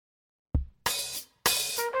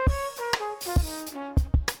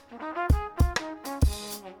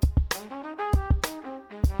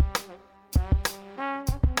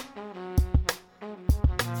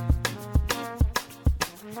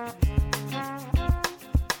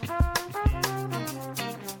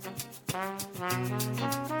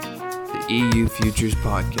EU Futures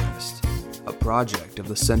Podcast, a project of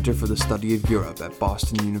the Center for the Study of Europe at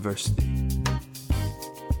Boston University.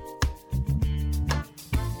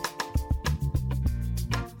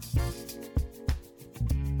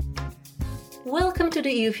 Welcome to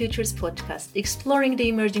the EU Futures Podcast, exploring the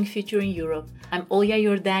emerging future in Europe. I'm Olya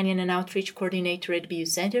Yordanian, an outreach coordinator at BU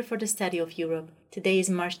Center for the Study of Europe. Today is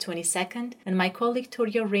March 22nd, and my colleague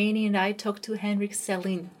Toria Rainey and I talked to Henrik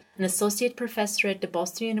Selin, an associate professor at the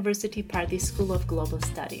Boston University Pardee School of Global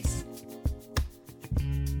Studies.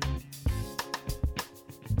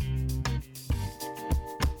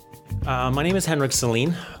 My name is Henrik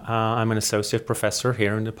Selin. I'm an associate professor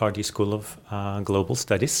here in the Pardee School of Global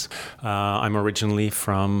Studies. I'm originally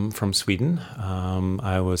from Sweden.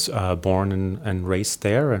 I was born and raised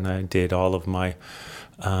there, and I did all of my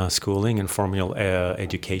schooling and formal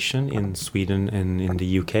education in Sweden and in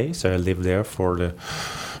the UK. So I lived there for the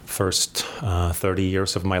first 30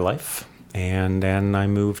 years of my life. And then I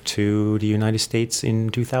moved to the United States in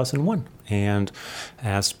 2001. And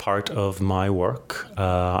as part of my work,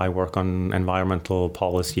 I work on environmental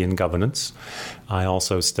policy and governance. I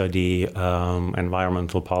also study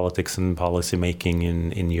environmental politics and policy making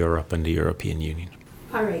in Europe and the European Union.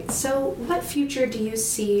 All right, so what future do you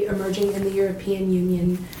see emerging in the European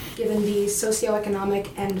Union given the socioeconomic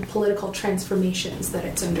and political transformations that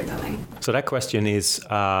it's undergoing? So that question is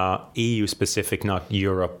EU specific, not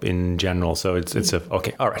Europe in general. So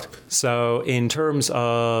okay, all right. So in terms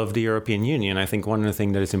of the European Union, I think one of the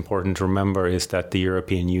things that is important to remember is that the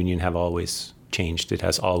European Union have always changed. It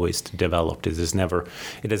has always developed. It has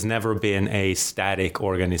never been a static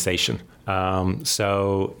organization.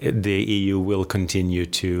 So the EU will continue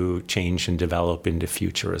to change and develop in the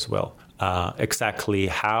future as well. Exactly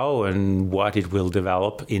how and what it will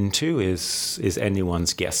develop into is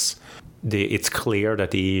anyone's guess. It's clear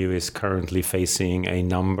that the EU is currently facing a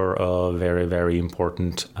number of very, very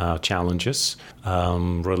important challenges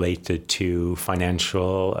related to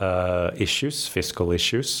financial issues, fiscal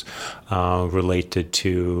issues, related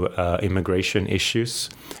to immigration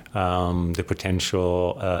issues, the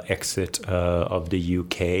potential exit of the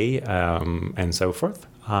UK, and so forth.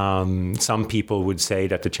 Some people would say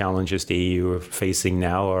that the challenges the EU are facing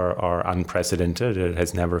now are unprecedented. It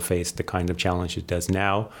has never faced the kind of challenge it does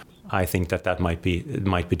now. I think that might be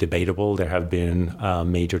debatable. There have been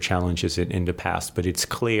major challenges in the past, but it's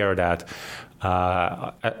clear that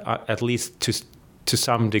at least to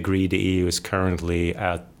some degree, the EU is currently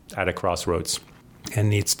at a crossroads and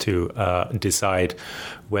needs to decide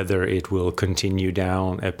whether it will continue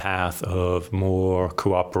down a path of more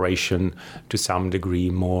cooperation, to some degree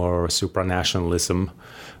more supranationalism,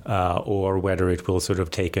 or whether it will sort of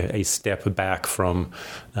take a step back from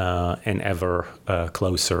an ever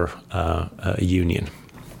closer union.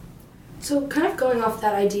 So kind of going off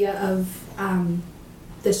that idea of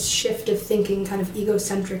this shift of thinking kind of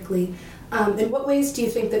egocentrically, in what ways do you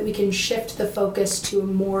think that we can shift the focus to a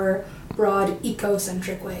more broad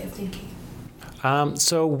ecocentric way of thinking?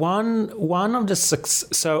 So one of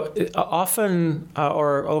the often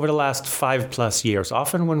or over the last 5+ years,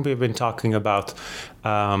 often when we've been talking about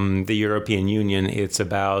the European Union, it's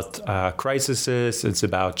about crises, it's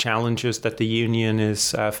about challenges that the Union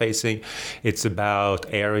is facing, it's about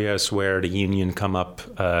areas where the Union come up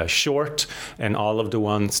short, and all of the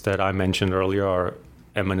ones that I mentioned earlier are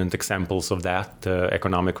eminent examples of that: the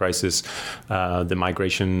economic crisis, the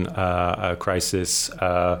migration crisis,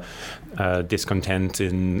 discontent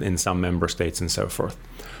in some member states, and so forth.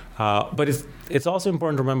 But it's also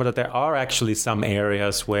important to remember that there are actually some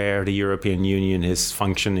areas where the European Union is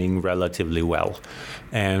functioning relatively well.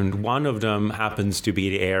 And one of them happens to be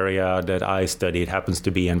the area that I studied, happens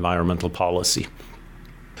to be environmental policy.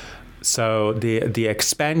 So the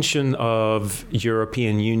expansion of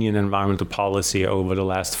European Union environmental policy over the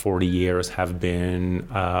last 40 years have been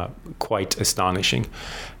quite astonishing.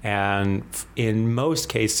 And in most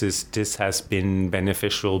cases, this has been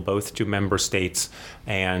beneficial both to member states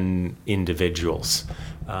and individuals.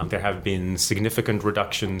 There have been significant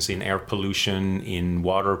reductions in air pollution, in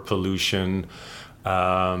water pollution.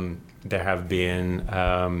 There have been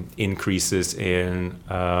increases in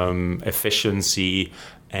efficiency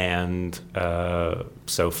and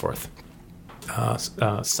so forth.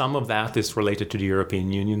 Some of that is related to the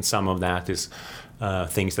European Union. Some of that is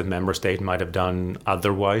things that member states might have done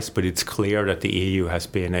otherwise. But it's clear that the EU has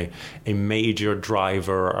been a major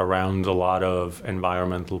driver around a lot of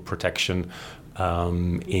environmental protection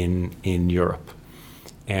in Europe.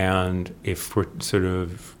 And if we're sort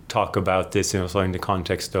of talk about this in the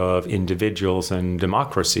context of individuals and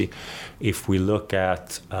democracy, if we look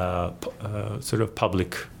at sort of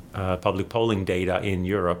public public polling data in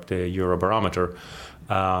Europe, the Eurobarometer,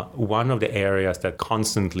 one of the areas that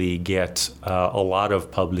constantly get a lot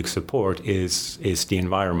of public support is the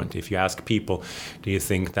environment. If you ask people, do you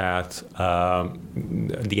think that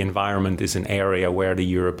the environment is an area where the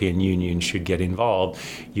European Union should get involved,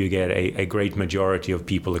 you get a great majority of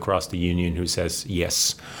people across the Union who says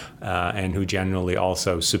yes, and who generally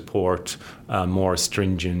also support more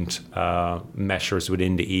stringent measures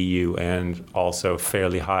within the EU, and also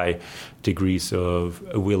fairly high degrees of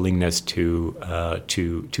willingness to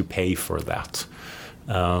pay for that.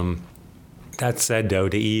 That said, though,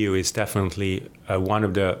 the EU is definitely one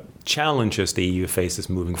of the challenges the EU faces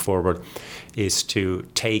moving forward is to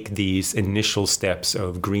take these initial steps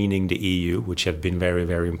of greening the EU, which have been very,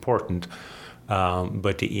 very important.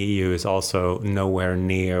 But the EU is also nowhere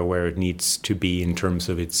near where it needs to be in terms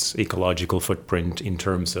of its ecological footprint, in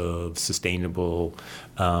terms of sustainable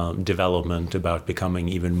development, about becoming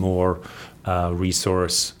even more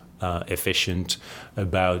resource efficient,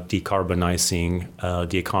 about decarbonizing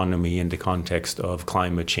the economy in the context of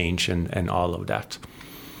climate change and all of that.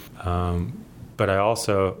 But I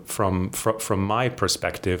also, from my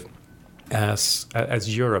perspective, as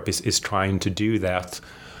Europe is trying to do that,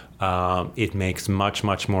 it makes much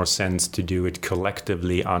more sense to do it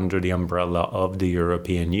collectively under the umbrella of the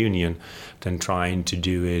European Union than trying to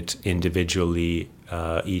do it individually,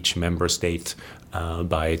 each member state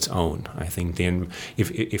by its own. I think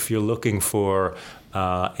if you're looking for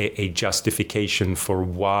a justification for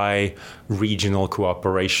why regional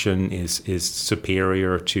cooperation is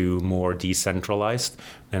superior to more decentralized,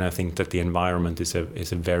 then I think that the environment is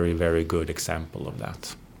a very, very good example of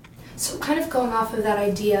that. So kind of going off of that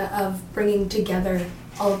idea of bringing together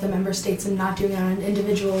all of the member states and not doing it on an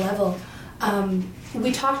individual level,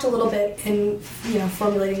 we talked a little bit in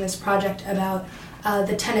formulating this project about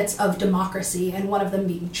the tenets of democracy, and one of them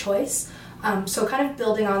being choice. So kind of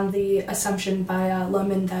building on the assumption by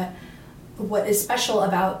Lohmann that what is special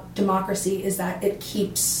about democracy is that it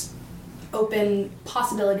keeps open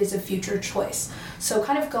possibilities of future choice. So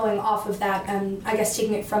kind of going off of that, and I guess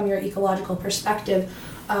taking it from your ecological perspective,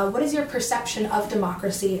 what is your perception of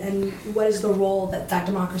democracy, and what is the role that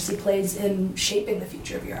democracy plays in shaping the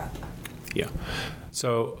future of Europe? Yeah.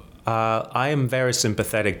 So I am very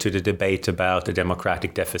sympathetic to the debate about the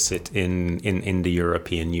democratic deficit in the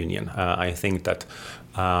European Union. I think that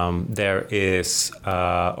there is,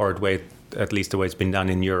 at least the way it's been done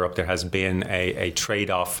in Europe, there has been a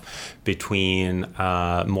trade-off between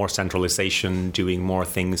more centralization, doing more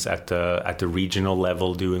things at the regional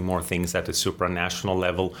level, doing more things at the supranational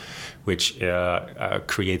level, which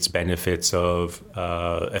creates benefits of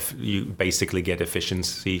you basically get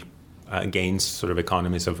efficiency gains, sort of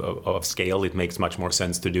economies of scale. It makes much more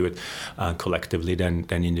sense to do it collectively than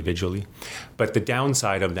individually. But the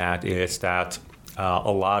downside of that is that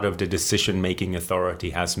a lot of the decision-making authority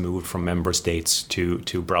has moved from member states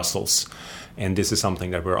to Brussels. And this is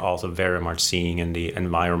something that we're also very much seeing in the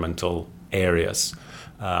environmental areas.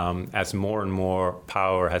 As more and more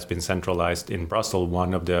power has been centralized in Brussels,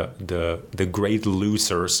 one of the great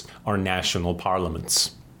losers are national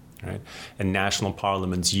parliaments. Right? And national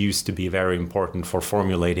parliaments used to be very important for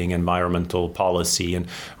formulating environmental policy and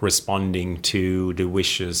responding to the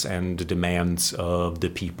wishes and the demands of the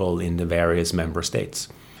people in the various member states.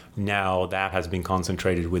 Now that has been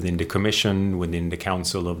concentrated within the Commission, within the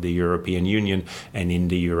Council of the European Union, and in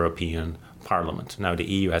the European Parliament. Now the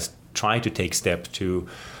EU has tried to take steps to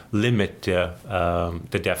limit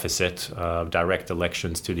the deficit of direct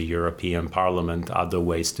elections to the European Parliament, other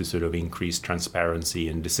ways to sort of increase transparency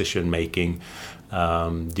in decision making,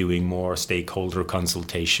 doing more stakeholder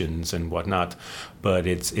consultations and whatnot. But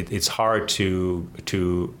it's hard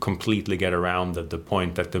to completely get around the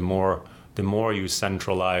point that the more you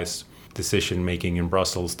centralize decision making in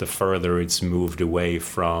Brussels, the further it's moved away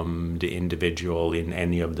from the individual in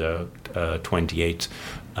any of the 28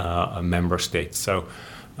 member states. So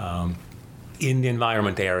in the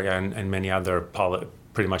environment area and many other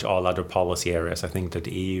pretty much all other policy areas, I think that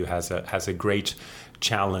the EU has a great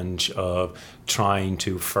challenge of trying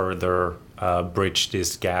to further bridge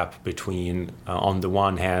this gap between, on the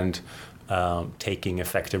one hand, taking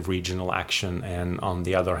effective regional action, and on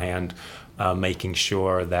the other hand, making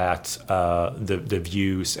sure that the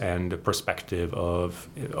views and the perspective of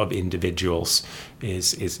individuals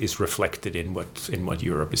is reflected in what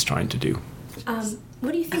Europe is trying to do.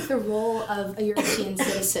 What do you think the role of a European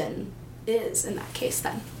citizen is in that case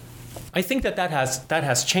then? I think that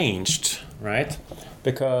has changed, right?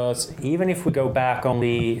 Because even if we go back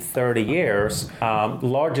only 30 years,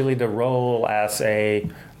 largely the role as a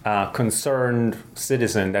concerned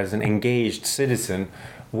citizen, as an engaged citizen,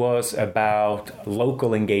 was about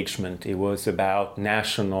local engagement. It was about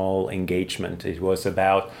national engagement. It was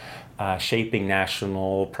about shaping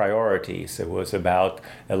national priorities. It was about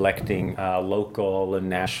electing local and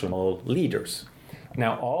national leaders.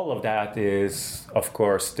 Now, all of that is, of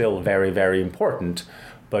course, still very, very important.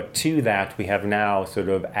 But to that, we have now sort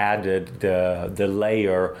of added the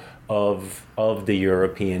layer of the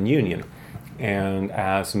European Union. And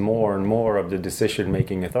as more and more of the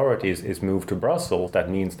decision-making authorities is moved to Brussels, that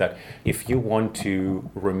means that if you want to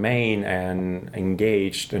remain an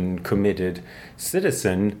engaged and committed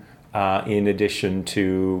citizen, in addition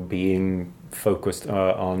to being focused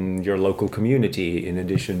on your local community, in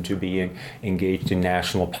addition to being engaged in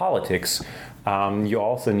national politics, you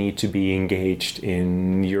also need to be engaged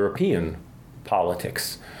in European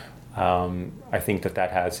politics. I think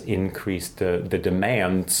that has increased the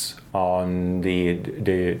demands on the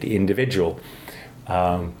individual.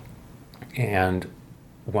 And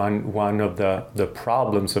one of the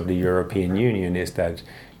problems of the European Union is that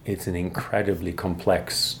it's an incredibly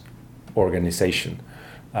complex organization.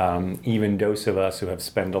 Even those of us who have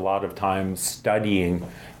spent a lot of time studying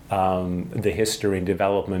the history and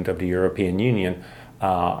development of the European Union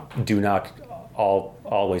do not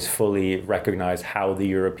always fully recognize how the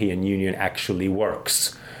European Union actually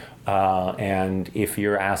works. And if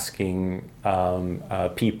you're asking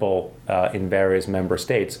people in various member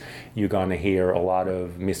states, you're going to hear a lot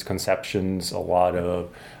of misconceptions, a lot of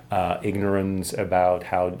ignorance about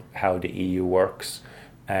how the EU works.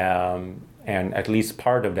 And at least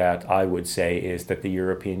part of that, I would say, is that the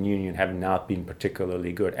European Union have not been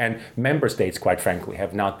particularly good, and member states, quite frankly,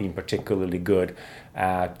 have not been particularly good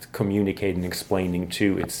at communicating, explaining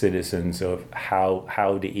to its citizens of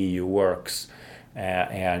how the EU works.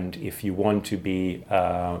 And if you want to be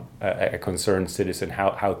a concerned citizen,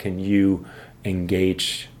 how can you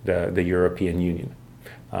engage the European Union?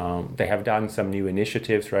 They have done some new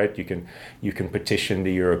initiatives, right? You can petition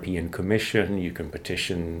the European Commission, you can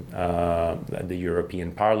petition the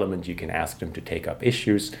European Parliament, you can ask them to take up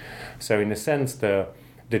issues. So in a sense, the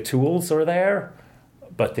tools are there,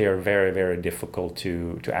 but they are very, very difficult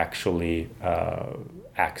to actually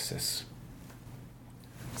access.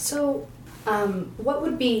 So what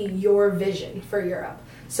would be your vision for Europe?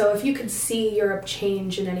 So if you could see Europe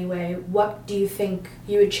change in any way, what do you think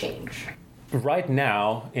you would change? Right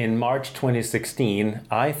now, in March 2016,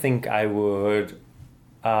 I think I would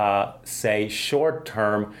say short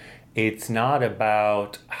term, it's not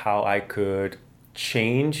about how I could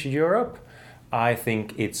change Europe. I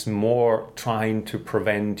think it's more trying to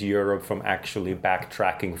prevent Europe from actually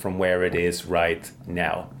backtracking from where it is right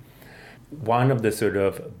now. One of the sort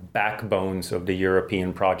of backbones of the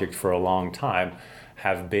European project for a long time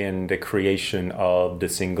have been the creation of the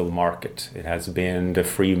single market. It has been the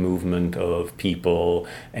free movement of people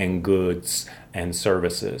and goods and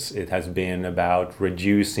services. It has been about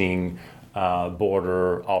reducing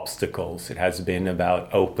border obstacles. It has been about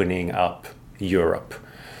opening up Europe.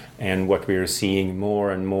 And what we are seeing more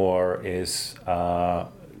and more is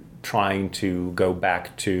trying to go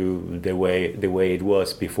back to the way it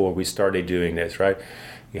was before we started doing this, right?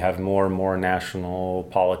 You have more and more national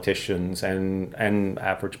politicians and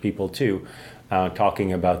average people too,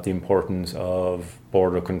 talking about the importance of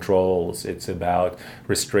border controls. It's about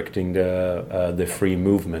restricting the free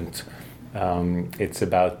movement. It's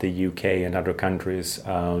about the UK and other countries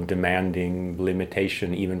demanding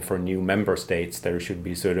limitation even for new member states. There should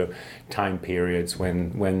be sort of time periods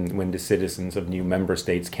when the citizens of new member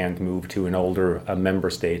states can't move to an older member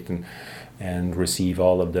state and receive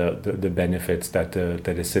all of the benefits that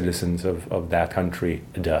the citizens of that country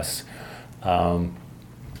does. So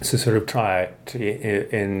sort of try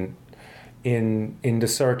to in the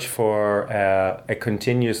search for a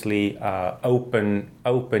continuously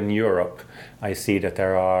open Europe, I see that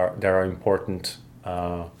there are important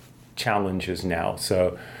challenges now.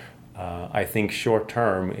 So I think short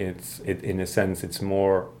term, in a sense it's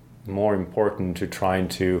more important to trying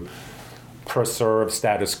to preserve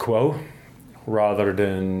status quo rather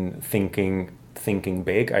than thinking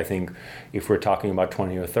big. I think if we're talking about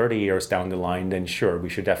 20 or 30 years down the line, then sure, we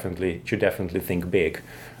should definitely think big.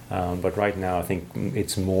 But right now, I think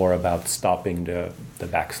it's more about stopping the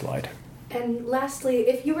backslide. And lastly,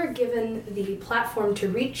 if you were given the platform to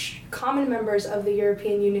reach common members of the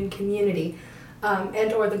European Union community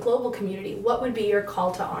and or the global community, what would be your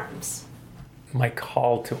call to arms? My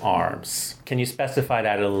call to arms. Can you specify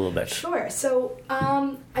that a little bit? Sure. So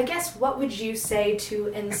I guess what would you say to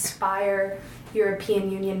inspire European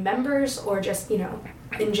Union members or just,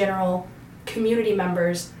 in general, community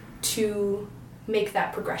members to make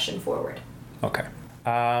that progression forward? Okay.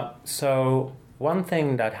 So one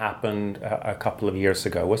thing that happened a couple of years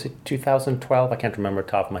ago, was it 2012? I can't remember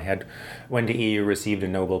top of my head, when the EU received the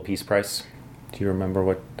Nobel Peace Prize. Do you remember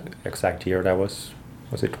what exact year that was?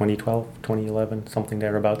 Was it 2012, 2011, something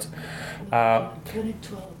thereabouts?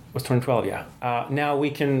 2012. Was 2012, yeah. Now we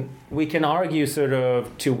can argue sort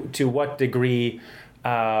of to what degree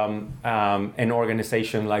an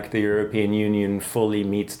organization like the European Union fully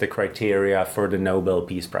meets the criteria for the Nobel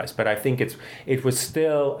Peace Prize, but I think it was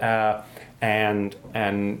still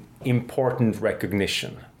an important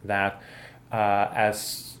recognition that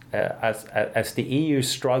as the EU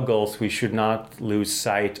struggles, we should not lose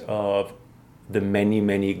sight of the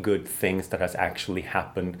many good things that has actually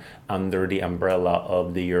happened under the umbrella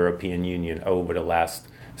of the European Union over the last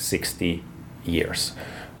 60 years.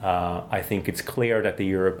 I think it's clear that the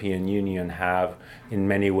European Union have, in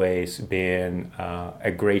many ways, been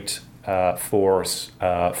a great force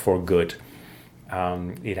for good.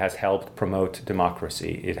 It has helped promote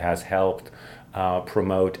democracy. It has helped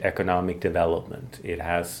promote economic development. It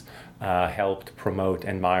has helped promote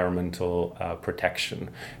environmental protection.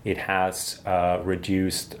 It has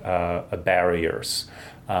reduced barriers.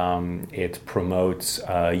 It promotes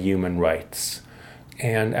human rights.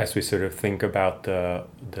 And as we sort of think about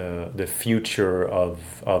the future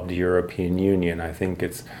of the European Union, I think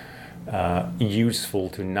it's useful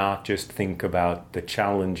to not just think about the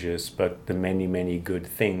challenges, but the many good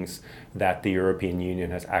things that the European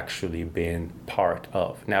Union has actually been part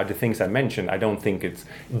of. Now, the things I mentioned, I don't think it's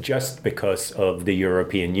just because of the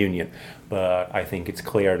European Union, but I think it's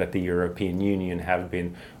clear that the European Union have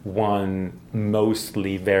been one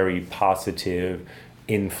mostly very positive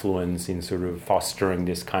influence in sort of fostering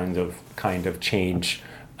this kind of change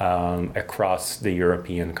across the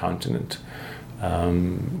European continent.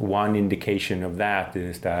 One indication of that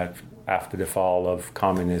is that after the fall of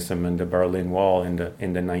communism and the Berlin Wall in the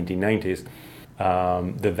 1990s,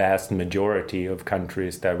 the vast majority of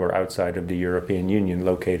countries that were outside of the European Union,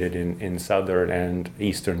 located in southern and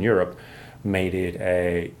eastern Europe, made it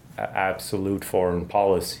a absolute foreign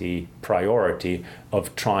policy priority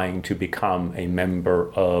of trying to become a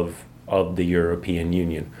member of the European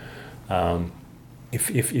Union.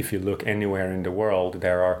 If you look anywhere in the world,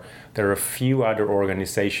 there are a few other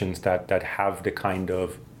organizations that have the kind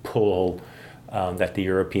of pull that the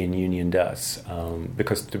European Union does.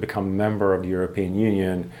 Because to become a member of the European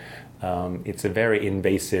Union, it's a very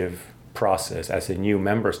invasive process. As a new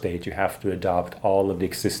member state, you have to adopt all of the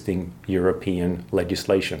existing European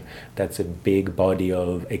legislation. That's a big body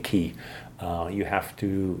of acquis. You have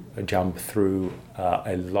to jump through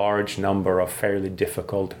a large number of fairly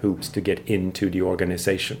difficult hoops to get into the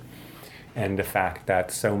organization. And the fact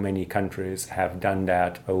that so many countries have done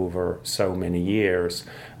that over so many years,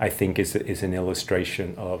 I think is an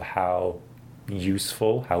illustration of how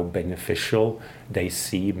useful, how beneficial they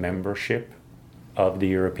see membership of the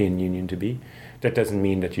European Union to be. That doesn't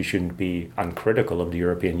mean that you shouldn't be uncritical of the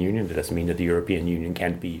European Union. That doesn't mean that the European Union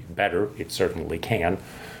can't be better. It certainly can.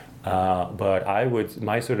 But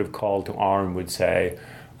my sort of call to arm would say,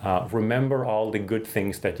 remember all the good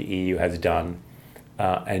things that the EU has done,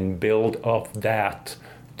 and build off that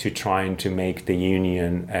to trying to make the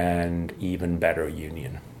Union an even better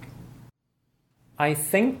Union. I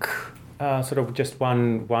think sort of just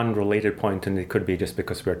one related point, and it could be just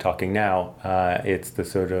because we're talking now, it's the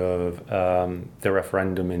sort of the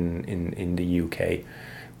referendum in the UK,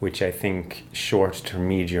 which I think short to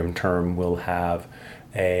medium term will have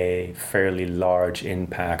a fairly large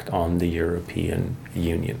impact on the European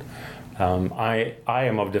Union. I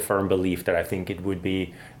am of the firm belief that I think it would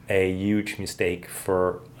be a huge mistake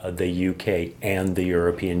for the UK and the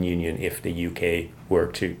European Union if the UK were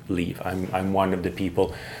to leave. I'm one of the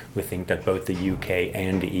people who think that both the UK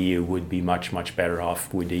and the EU would be much better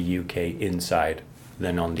off with the UK inside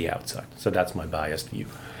than on the outside. So that's my biased view.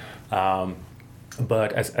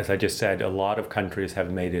 But as I just said, a lot of countries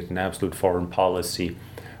have made it an absolute foreign policy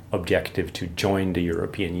objective to join the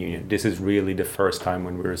European Union. This is really the first time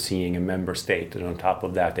when we're seeing a member state, and on top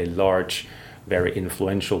of that, a large, very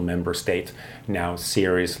influential member state now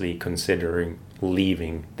seriously considering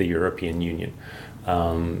leaving the European Union.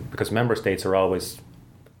 Because member states are always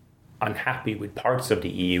unhappy with parts of the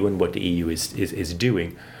EU and what the EU is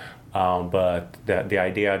doing. But the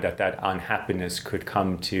idea that unhappiness could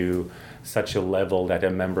come to such a level that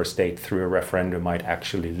a member state through a referendum might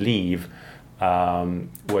actually leave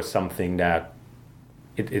was something that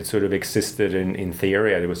it sort of existed in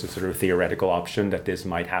theory. There was a sort of theoretical option that this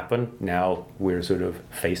might happen. Now we're sort of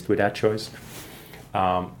faced with that choice.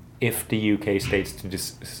 If the UK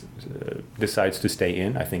decides to stay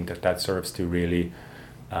in, I think that serves to really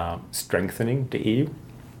strengthening the EU.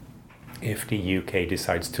 if the UK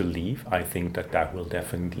decides to leave, I think that will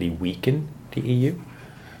definitely weaken the EU.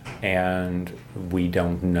 And we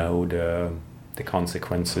don't know the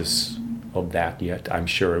consequences of that yet. I'm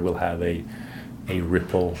sure it will have a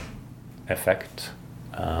ripple effect.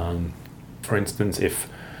 For instance, if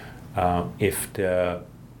the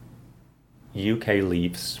UK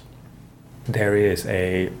leaves, there is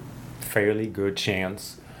a fairly good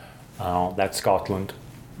chance that Scotland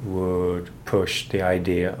would push the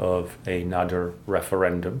idea of another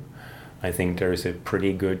referendum. I think there is a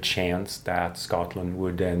pretty good chance that Scotland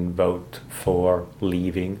would then vote for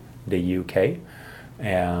leaving the UK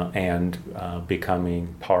and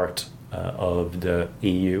becoming part of the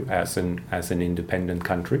EU as an independent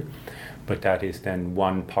country. But that is then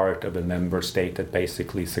one part of a member state that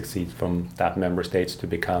basically succeeds from that member states to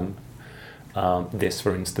become. This,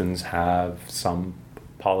 for instance, have some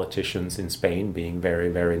politicians in Spain being very,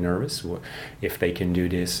 very nervous. If they can do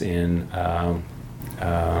this in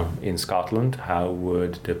Scotland, how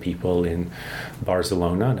would the people in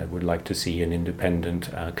Barcelona that would like to see an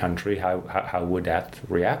independent country, how would that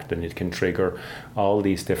react? And it can trigger all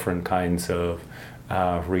these different kinds of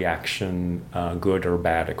reaction, good or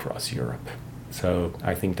bad, across Europe. So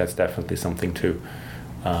I think that's definitely something to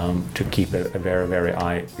keep a very,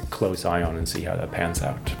 very close eye on and see how that pans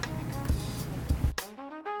out.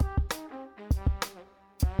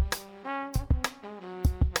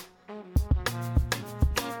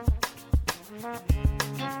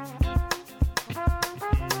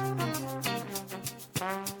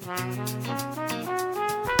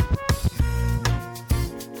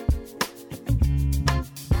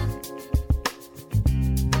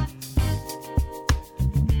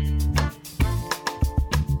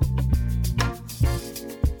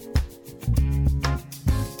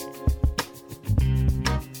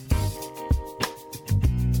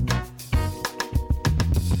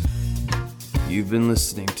 You've been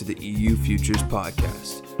listening to the EU Futures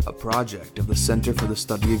Podcast, a project of the Center for the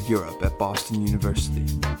Study of Europe at Boston University,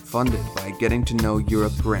 funded by a Getting to Know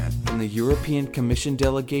Europe grant from the European Commission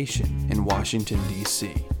delegation in Washington,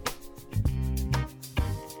 D.C.